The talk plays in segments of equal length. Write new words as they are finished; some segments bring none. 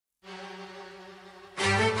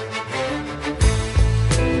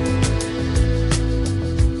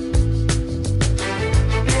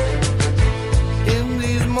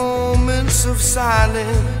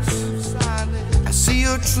silence. I see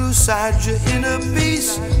your true side, your inner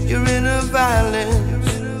peace, your inner violence.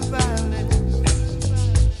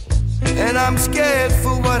 And I'm scared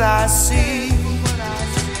for what I see.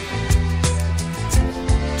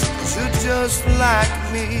 'Cause you're just like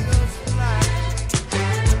me.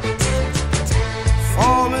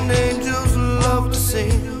 Fallen angels love to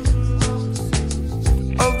sing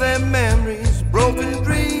of their memories, broken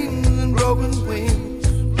dreams and broken wings.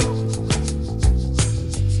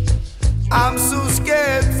 I'm so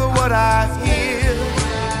scared for what I hear.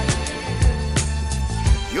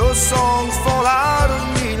 Your songs fall out of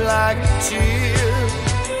me like tears.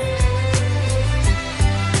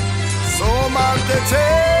 So May Tey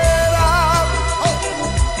Chedov,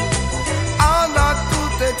 anda tu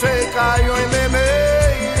te čekajo ime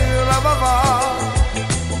Lavava.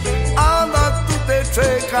 Anda tu te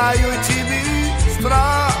čekajo i ti bi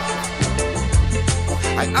strah.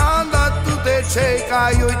 Aj anda tu te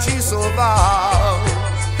čekajo i ti soval.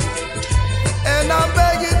 And I'm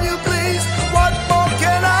begging you please, what more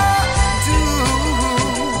can I do?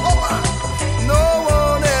 No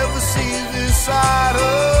one ever sees this side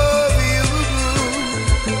of you.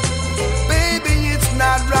 Baby, it's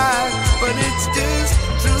not right, but it's just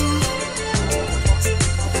true.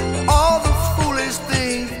 All the foolish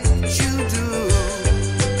things that you do,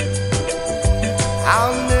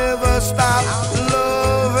 I'll never stop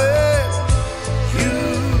loving you.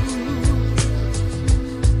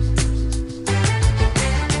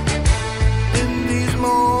 In these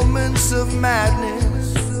moments of madness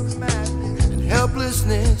and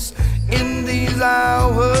helplessness, in these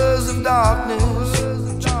hours of darkness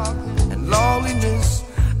and loneliness,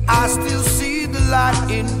 I still see the light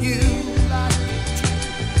in you.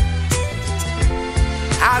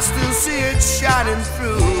 I still see it shining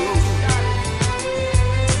through.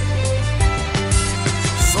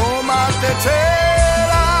 So May Tey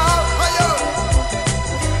Chedov,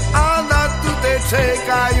 anda tu te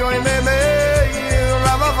čekajo ime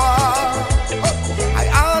Lavava. Aj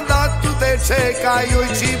anda tu te čekajo i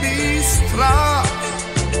ti bi strah.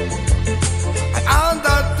 Aj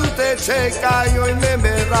anda tu te čekajo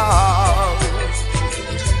ime Rav.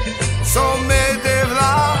 So May Tey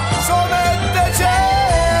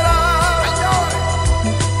Chedov,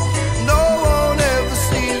 no one ever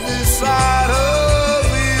sees this side of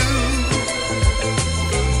you.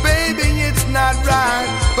 Baby, it's not right,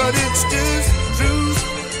 but it's just true.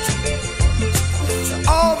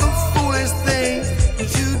 All the foolish things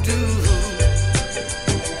you do.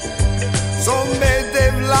 So May Tey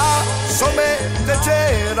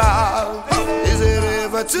Chedov, is it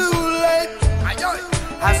ever too late?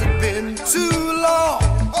 Has it been too long?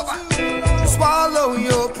 Swallow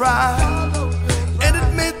your pride and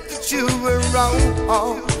admit that you were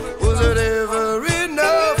wrong. Was it ever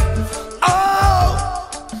enough? Oh,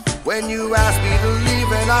 when you asked me to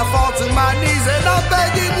leave and I fall to my knees and I'm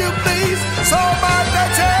begging you please. So May Tey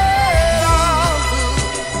Chedov,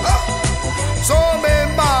 so me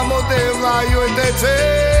mamo te rayo y te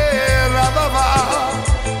Lavava.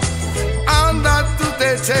 Anda tu te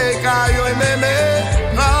čekajo ime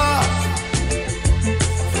Rav.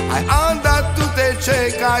 Aj anda tu te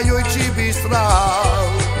čekajo i ti bi strah.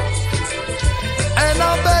 And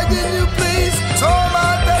I'm begging you please, so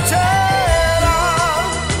May Tey Chedov,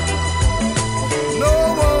 no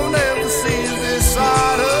one ever sees this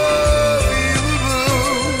side of you.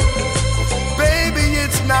 Baby,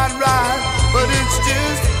 it's not right, but it's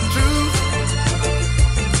just truth.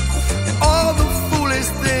 And all the foolish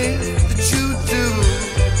things that you do,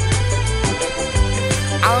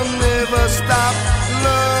 I'll never stop